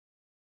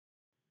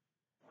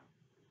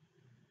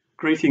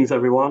Greetings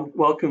everyone,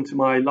 welcome to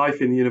my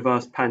Life in the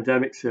Universe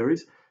pandemic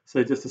series.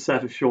 So just a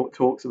set of short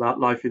talks about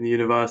life in the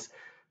universe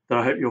that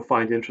I hope you'll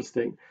find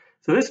interesting.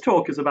 So this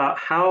talk is about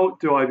how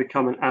do I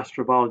become an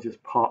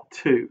astrobiologist part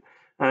 2.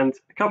 And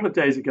a couple of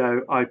days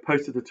ago I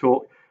posted a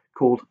talk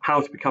called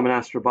How to Become an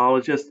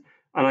Astrobiologist,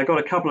 and I got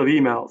a couple of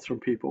emails from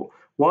people.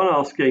 One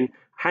asking,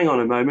 hang on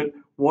a moment,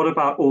 what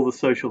about all the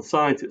social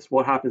scientists?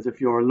 What happens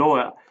if you're a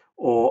lawyer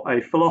or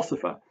a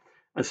philosopher?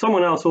 And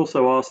someone else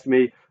also asked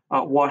me,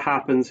 what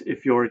happens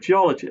if you're a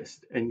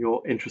geologist and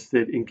you're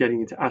interested in getting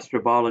into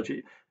astrobiology?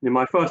 And in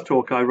my first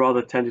talk, I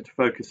rather tended to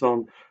focus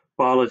on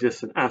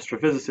biologists and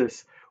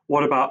astrophysicists.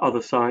 What about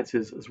other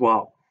sciences as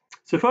well?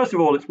 So first of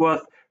all, it's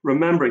worth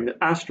remembering that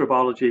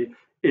astrobiology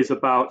is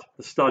about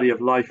the study of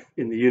life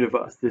in the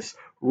universe, this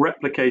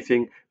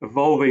replicating,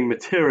 evolving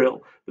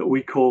material that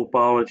we call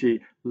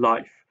biology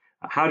life.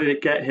 How did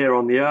it get here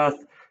on the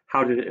Earth?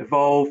 How did it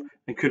evolve?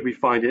 And could we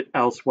find it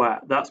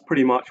elsewhere? That's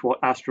pretty much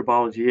what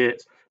astrobiology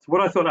is. So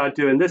what I thought I'd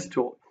do in this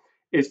talk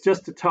is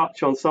just to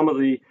touch on some of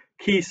the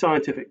key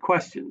scientific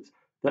questions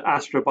that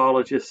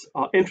astrobiologists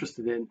are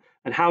interested in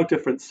and how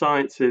different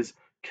sciences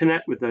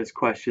connect with those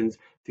questions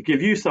to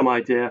give you some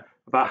idea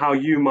about how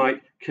you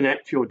might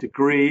connect your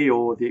degree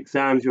or the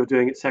exams you're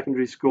doing at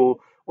secondary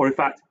school, or in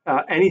fact,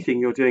 anything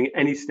you're doing at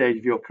any stage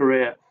of your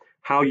career,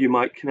 how you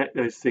might connect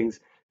those things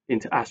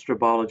into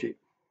astrobiology.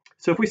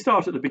 So if we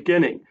start at the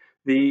beginning,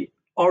 the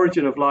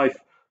origin of life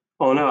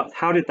on Earth,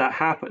 how did that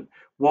happen?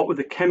 What were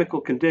the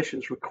chemical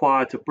conditions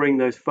required to bring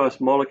those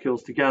first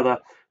molecules together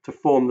to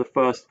form the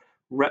first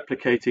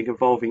replicating,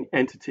 evolving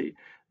entity?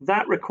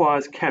 That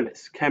requires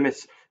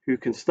chemists who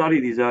can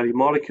study these early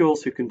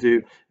molecules, who can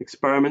do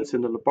experiments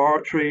in the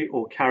laboratory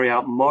or carry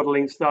out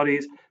modeling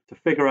studies to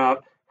figure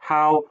out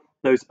how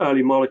those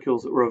early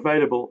molecules that were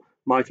available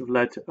might have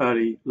led to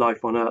early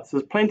life on Earth. So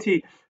there's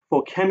plenty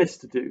for chemists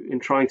to do in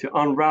trying to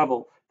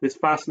unravel this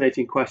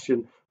fascinating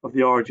question of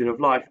the origin of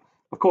life.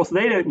 Of course,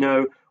 they don't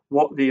know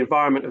what the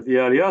environment of the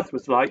early Earth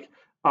was like,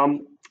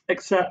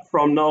 except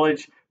from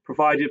knowledge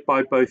provided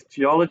by both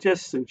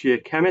geologists and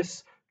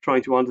geochemists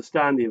trying to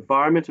understand the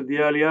environment of the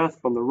early Earth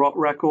from the rock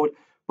record,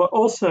 but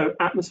also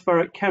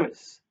atmospheric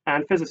chemists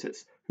and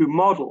physicists who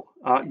model,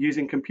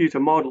 using computer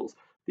models,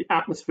 the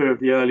atmosphere of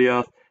the early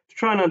Earth to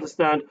try and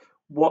understand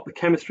what the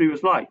chemistry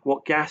was like,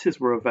 what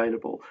gases were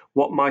available,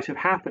 what might have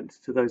happened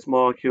to those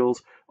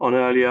molecules on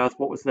early Earth,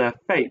 what was their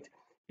fate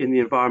in the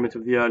environment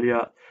of the early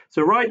Earth.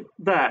 So right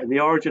there in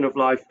the origin of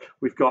life,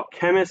 we've got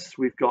chemists,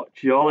 we've got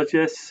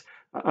geologists,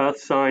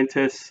 earth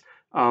scientists,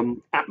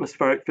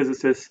 atmospheric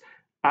physicists,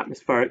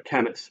 atmospheric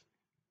chemists.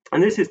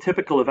 And this is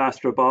typical of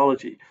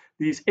astrobiology.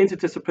 These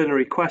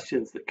interdisciplinary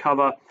questions that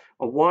cover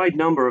a wide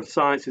number of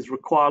sciences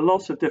require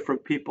lots of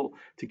different people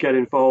to get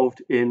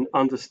involved in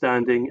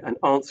understanding and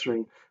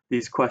answering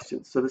these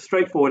questions. So the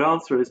straightforward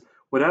answer is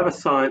whatever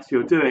science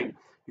you're doing,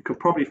 you can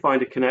probably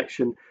find a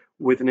connection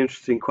with an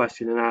interesting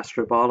question in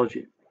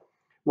astrobiology.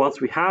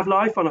 Once we have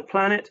life on a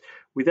planet,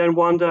 we then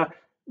wonder,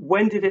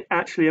 when did it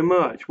actually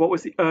emerge? What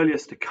was the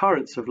earliest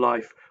occurrence of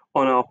life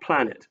on our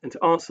planet? And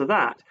to answer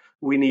that,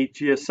 we need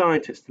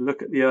geoscientists to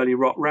look at the early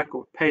rock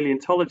record,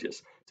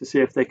 paleontologists to see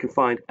if they can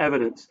find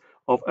evidence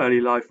of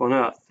early life on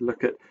Earth, to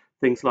look at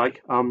things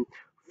like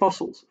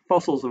fossils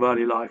of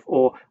early life,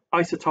 or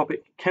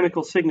isotopic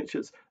chemical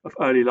signatures of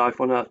early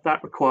life on Earth.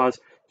 That requires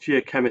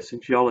geochemists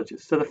and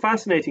geologists. So the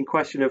fascinating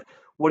question of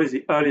what is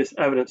the earliest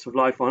evidence of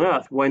life on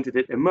Earth, when did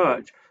it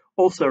emerge,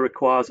 also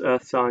requires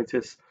earth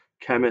scientists,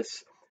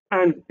 chemists,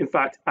 and in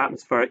fact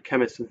atmospheric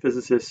chemists and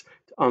physicists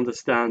to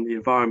understand the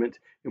environment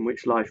in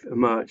which life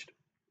emerged.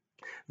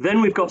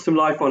 Then we've got some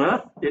life on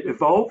Earth. It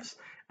evolves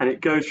and it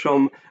goes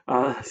from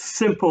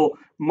simple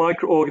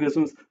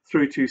microorganisms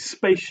through to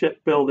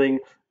spaceship building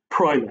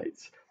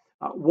primates.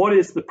 What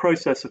is the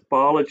process of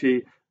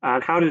biology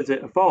and how does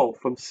it evolve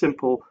from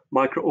simple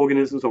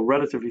microorganisms or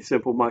relatively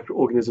simple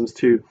microorganisms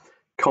to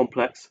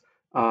complex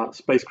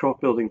spacecraft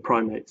building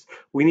primates?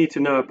 We need to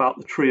know about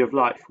the tree of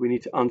life. We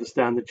need to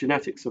understand the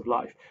genetics of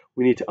life.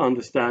 We need to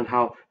understand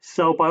how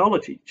cell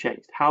biology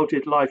changed. How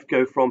did life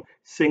go from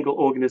single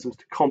organisms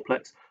to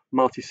complex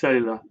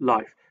multicellular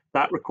life?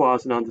 That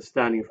requires an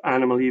understanding of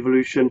animal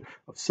evolution,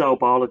 of cell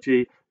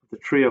biology, of the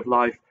tree of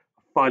life,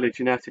 of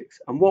phylogenetics,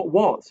 and what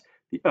was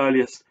the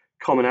earliest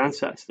common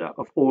ancestor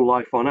of all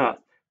life on Earth.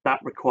 That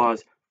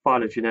requires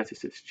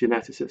phylogeneticists,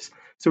 geneticists.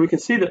 So we can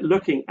see that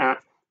looking at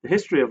the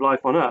history of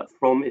life on Earth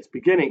from its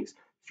beginnings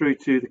through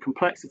to the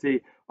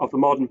complexity of the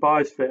modern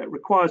biosphere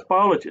requires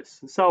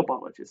biologists and cell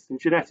biologists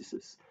and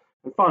geneticists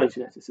and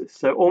phylogeneticists.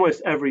 So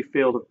almost every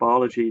field of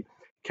biology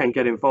can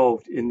get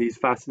involved in these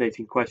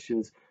fascinating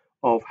questions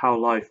of how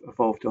life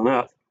evolved on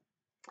Earth.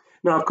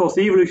 Now, of course,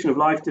 the evolution of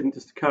life didn't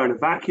just occur in a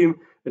vacuum.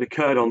 It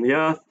occurred on the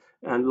Earth,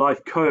 and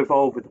life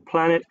co-evolved with the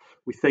planet.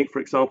 We think, for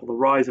example, the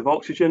rise of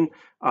oxygen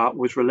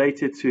was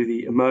related to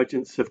the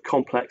emergence of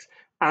complex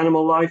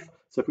animal life.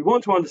 So if we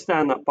want to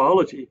understand that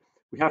biology,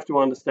 we have to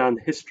understand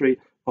the history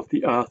of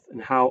the Earth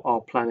and how our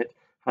planet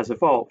has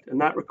evolved.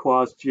 And that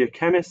requires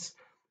geochemists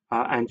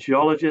and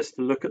geologists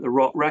to look at the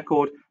rock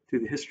record through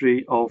the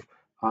history of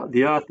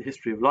the Earth, the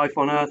history of life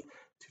on Earth,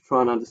 to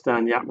try and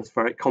understand the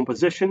atmospheric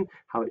composition,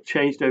 how it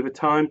changed over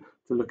time,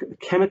 to look at the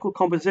chemical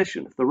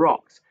composition of the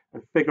rocks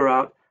and figure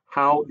out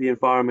how the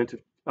environment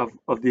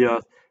of the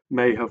Earth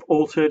may have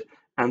altered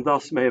and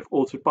thus may have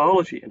altered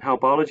biology, and how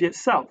biology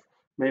itself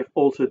may have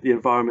altered the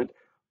environment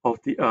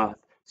of the Earth.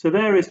 So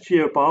there is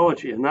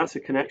geobiology, and that's a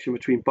connection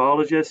between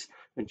biologists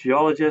and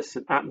geologists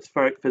and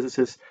atmospheric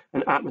physicists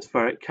and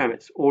atmospheric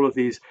chemists. All of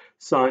these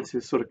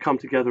sciences sort of come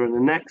together in a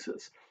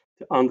nexus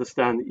to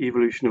understand the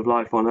evolution of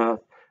life on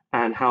Earth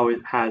and how it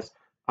has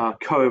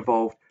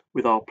co-evolved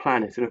with our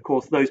planet. And of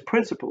course, those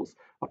principles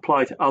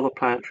apply to other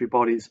planetary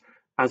bodies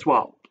as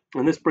well.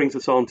 And this brings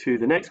us on to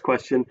the next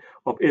question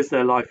of, is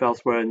there life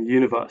elsewhere in the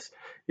universe?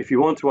 If you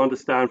want to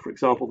understand, for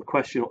example, the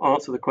question or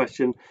answer the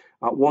question,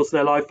 was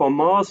there life on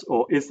Mars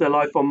or is there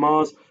life on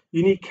Mars?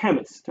 You need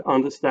chemists to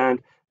understand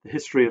the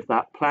history of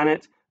that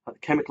planet, the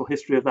chemical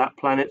history of that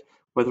planet,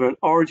 whether an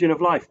origin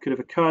of life could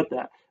have occurred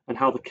there, and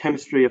how the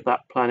chemistry of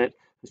that planet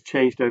has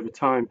changed over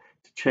time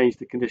to change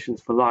the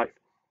conditions for life.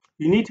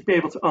 You need to be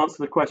able to answer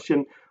the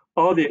question,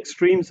 are the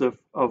extremes of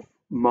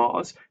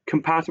Mars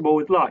compatible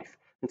with life?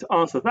 And to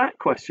answer that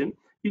question,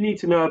 you need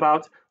to know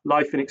about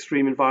life in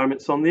extreme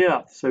environments on the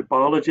Earth. So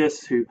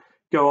biologists who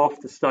go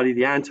off to study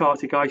the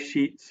Antarctic ice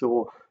sheets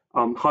or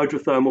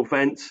hydrothermal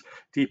vents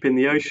deep in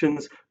the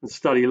oceans and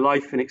study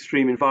life in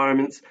extreme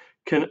environments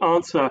can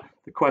answer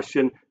the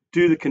question,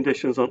 do the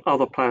conditions on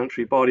other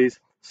planetary bodies,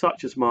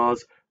 such as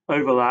Mars,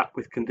 overlap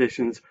with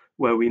conditions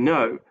where we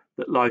know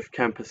that life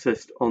can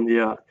persist on the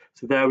Earth?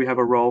 So there we have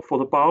a role for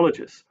the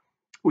biologists.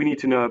 We need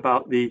to know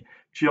about the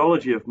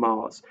geology of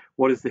Mars.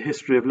 What is the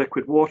history of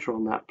liquid water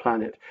on that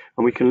planet?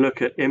 And we can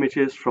look at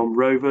images from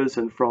rovers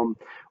and from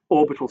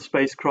orbital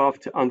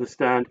spacecraft to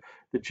understand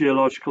the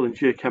geological and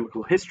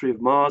geochemical history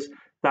of Mars.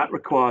 That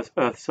requires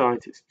Earth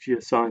scientists,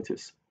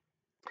 geoscientists.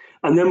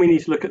 And then we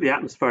need to look at the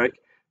atmospheric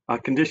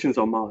conditions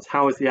on Mars.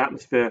 How has the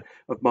atmosphere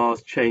of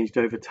Mars changed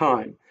over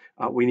time?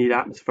 We need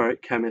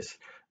atmospheric chemists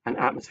and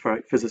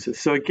atmospheric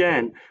physicists. So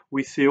again,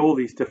 we see all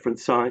these different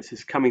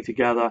sciences coming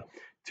together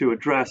to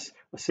address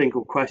a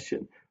single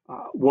question.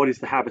 What is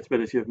the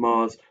habitability of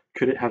Mars?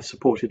 Could it have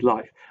supported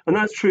life? And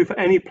that's true for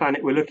any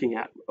planet we're looking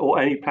at, or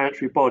any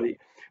planetary body,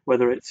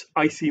 whether it's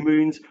icy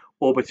moons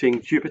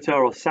orbiting Jupiter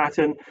or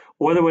Saturn,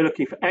 or whether we're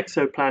looking for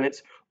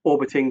exoplanets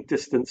orbiting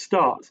distant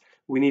stars.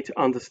 We need to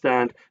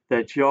understand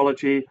their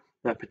geology,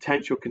 their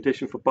potential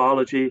condition for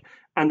biology,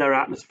 and their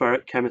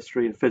atmospheric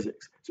chemistry and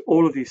physics. So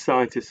all of these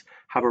scientists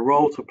have a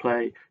role to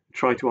play in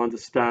trying to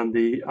understand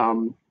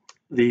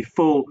the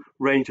full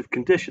range of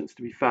conditions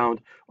to be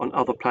found on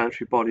other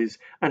planetary bodies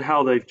and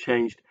how they've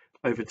changed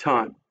over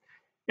time.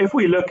 If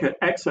we look at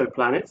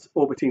exoplanets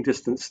orbiting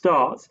distant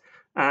stars,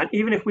 and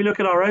even if we look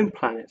at our own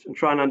planet and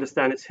try and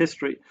understand its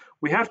history,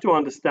 we have to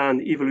understand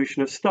the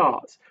evolution of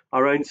stars.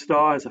 Our own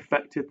star has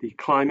affected the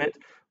climate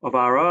of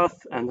our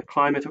Earth and the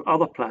climate of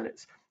other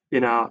planets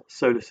in our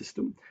solar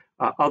system.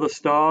 Other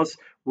stars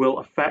will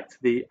affect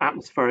the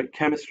atmospheric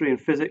chemistry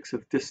and physics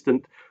of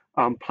distant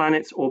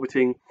planets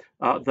orbiting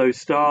those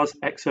stars,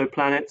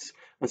 exoplanets.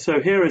 And so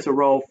here is a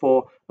role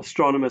for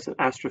astronomers and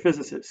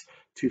astrophysicists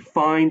to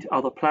find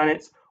other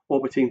planets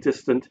orbiting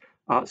distant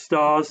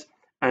stars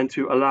and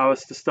to allow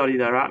us to study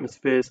their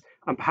atmospheres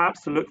and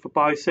perhaps to look for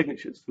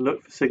biosignatures, to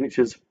look for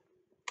signatures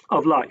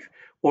of life.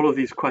 All of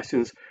these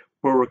questions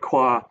will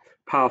require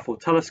powerful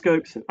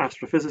telescopes and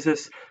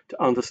astrophysicists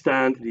to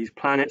understand these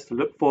planets, to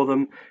look for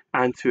them,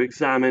 and to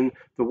examine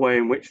the way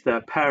in which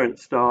their parent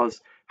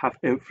stars have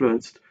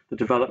influenced the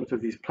development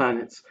of these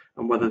planets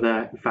and whether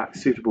they're in fact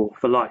suitable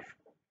for life.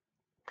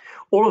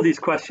 All of these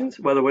questions,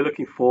 whether we're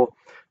looking for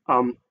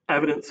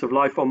evidence of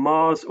life on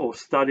Mars or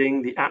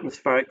studying the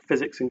atmospheric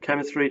physics and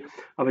chemistry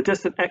of a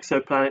distant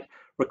exoplanet,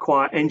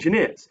 require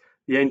engineers.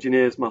 The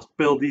engineers must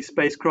build these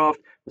spacecraft,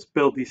 must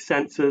build these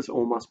sensors,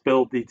 or must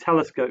build the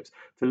telescopes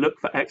to look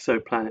for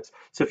exoplanets.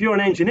 So if you're an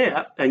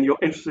engineer and you're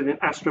interested in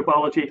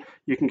astrobiology,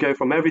 you can go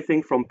from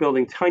everything from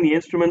building tiny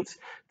instruments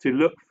to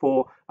look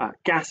for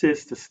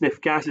gases, to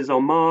sniff gases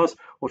on Mars,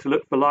 or to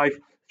look for life,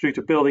 through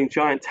to building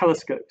giant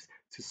telescopes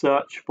to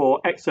search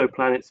for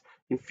exoplanets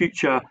in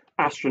future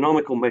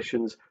astronomical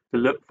missions to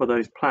look for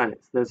those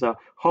planets. There's a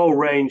whole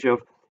range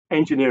of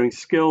engineering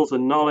skills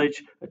and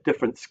knowledge at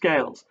different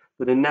scales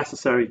that are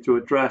necessary to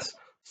address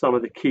some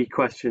of the key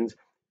questions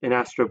in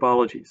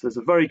astrobiology. So there's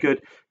a very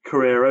good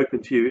career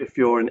open to you if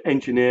you're an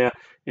engineer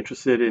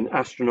interested in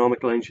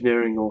astronomical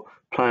engineering or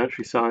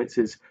planetary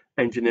sciences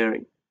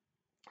engineering.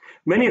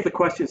 Many of the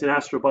questions in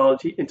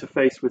astrobiology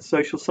interface with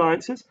social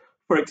sciences.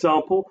 For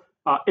example,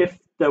 if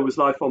there was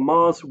life on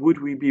Mars,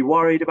 would we be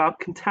worried about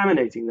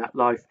contaminating that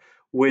life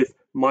with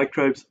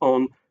microbes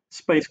on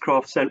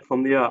spacecraft sent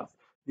from the Earth?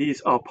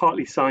 These are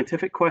partly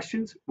scientific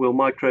questions. Will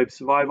microbes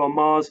survive on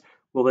Mars?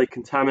 Will they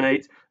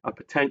contaminate a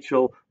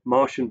potential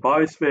Martian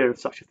biosphere if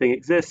such a thing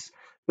exists?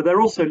 But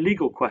they're also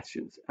legal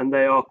questions, and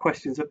they are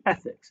questions of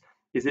ethics.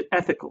 Is it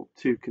ethical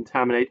to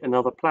contaminate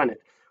another planet?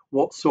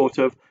 What sort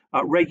of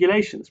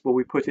regulations will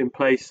we put in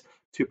place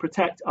to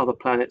protect other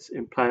planets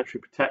in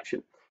planetary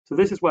protection? So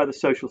this is where the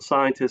social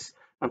scientists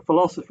and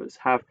philosophers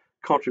have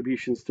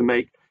contributions to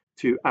make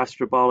to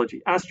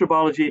astrobiology.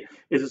 Astrobiology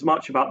is as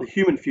much about the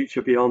human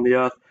future beyond the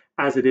Earth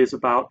as it is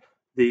about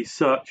the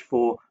search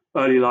for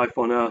early life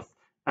on Earth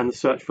and the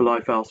search for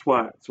life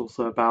elsewhere. It's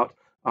also about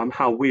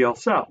how we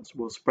ourselves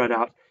will spread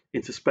out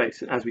into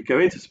space. And as we go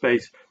into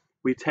space,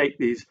 we take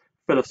these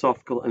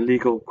philosophical and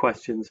legal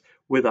questions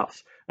with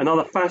us.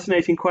 Another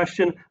fascinating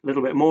question, a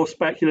little bit more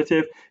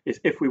speculative, is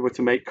if we were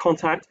to make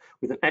contact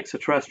with an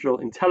extraterrestrial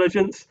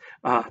intelligence,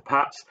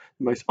 perhaps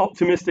the most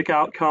optimistic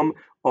outcome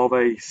of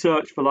a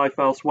search for life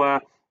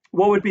elsewhere,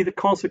 what would be the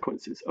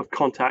consequences of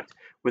contact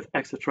with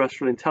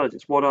extraterrestrial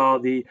intelligence? What are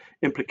the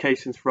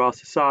implications for our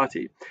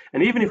society?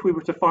 And even if we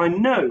were to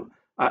find no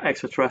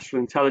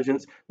extraterrestrial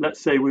intelligence, let's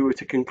say we were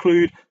to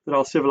conclude that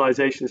our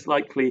civilization is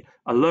likely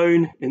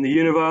alone in the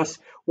universe,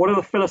 what are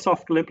the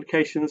philosophical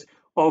implications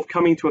of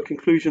coming to a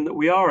conclusion that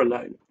we are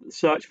alone? The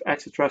search for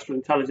extraterrestrial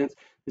intelligence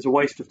is a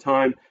waste of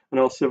time and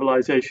our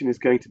civilization is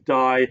going to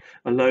die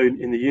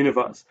alone in the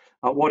universe.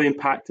 What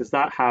impact does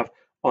that have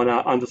on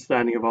our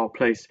understanding of our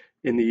place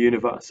in the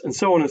universe, and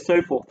so on and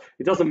so forth?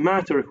 It doesn't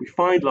matter if we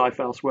find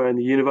life elsewhere in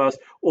the universe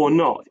or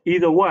not.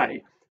 Either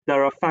way,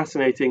 there are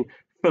fascinating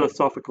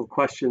philosophical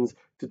questions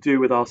to do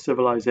with our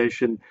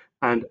civilization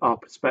and our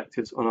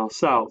perspectives on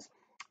ourselves.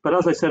 But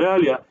as I said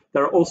earlier,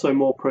 there are also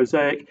more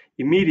prosaic,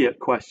 immediate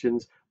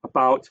questions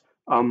about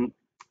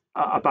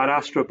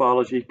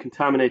astrobiology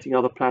contaminating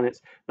other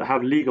planets that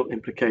have legal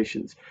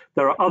implications.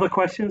 There are other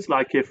questions,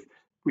 like if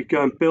we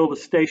go and build a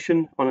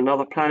station on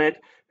another planet,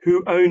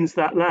 who owns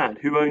that land?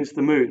 Who owns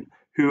the moon?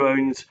 Who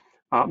owns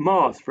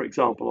Mars, for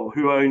example, or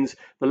who owns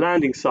the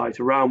landing site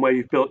around where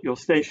you've built your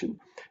station?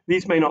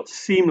 These may not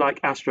seem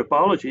like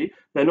astrobiology,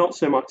 they're not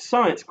so much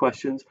science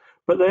questions,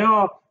 but they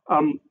are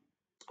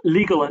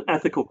legal and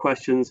ethical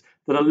questions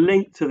that are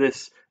linked to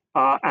this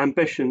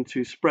ambition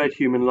to spread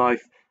human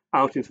life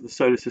out into the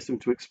solar system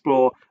to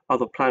explore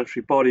other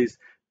planetary bodies,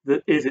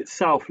 that is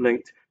itself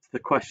linked to the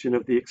question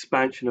of the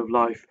expansion of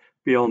life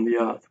beyond the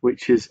Earth,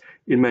 which is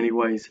in many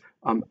ways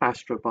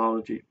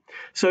astrobiology.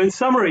 So in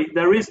summary,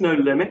 there is no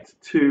limit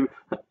to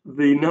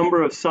the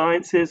number of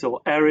sciences or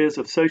areas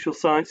of social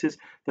sciences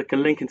that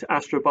can link into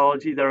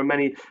astrobiology. There are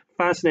many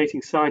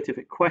fascinating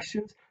scientific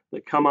questions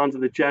that come under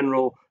the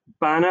general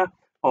banner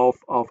of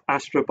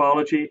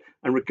astrobiology,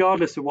 and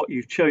regardless of what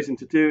you've chosen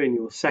to do in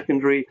your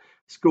secondary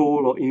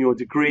school or in your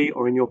degree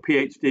or in your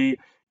PhD,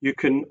 you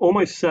can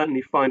almost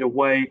certainly find a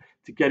way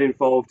to get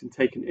involved and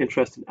take an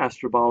interest in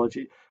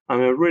astrobiology.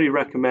 And I really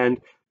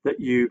recommend that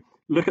you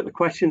look at the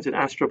questions in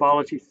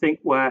astrobiology, think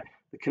where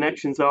the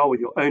connections are with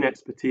your own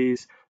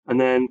expertise, and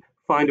then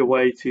find a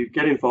way to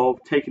get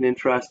involved, take an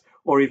interest,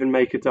 or even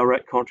make a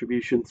direct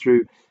contribution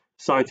through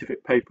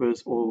scientific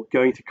papers or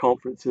going to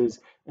conferences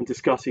and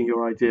discussing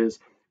your ideas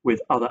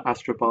with other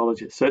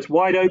astrobiologists. So it's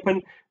wide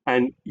open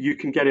and you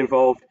can get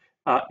involved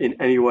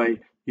in any way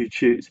you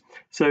choose.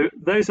 So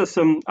those are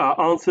some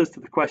answers to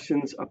the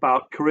questions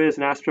about careers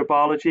in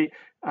astrobiology,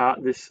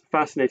 this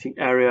fascinating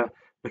area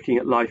looking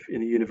at life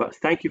in the universe.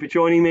 Thank you for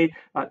joining me.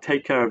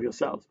 Take care of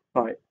yourselves.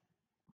 Bye.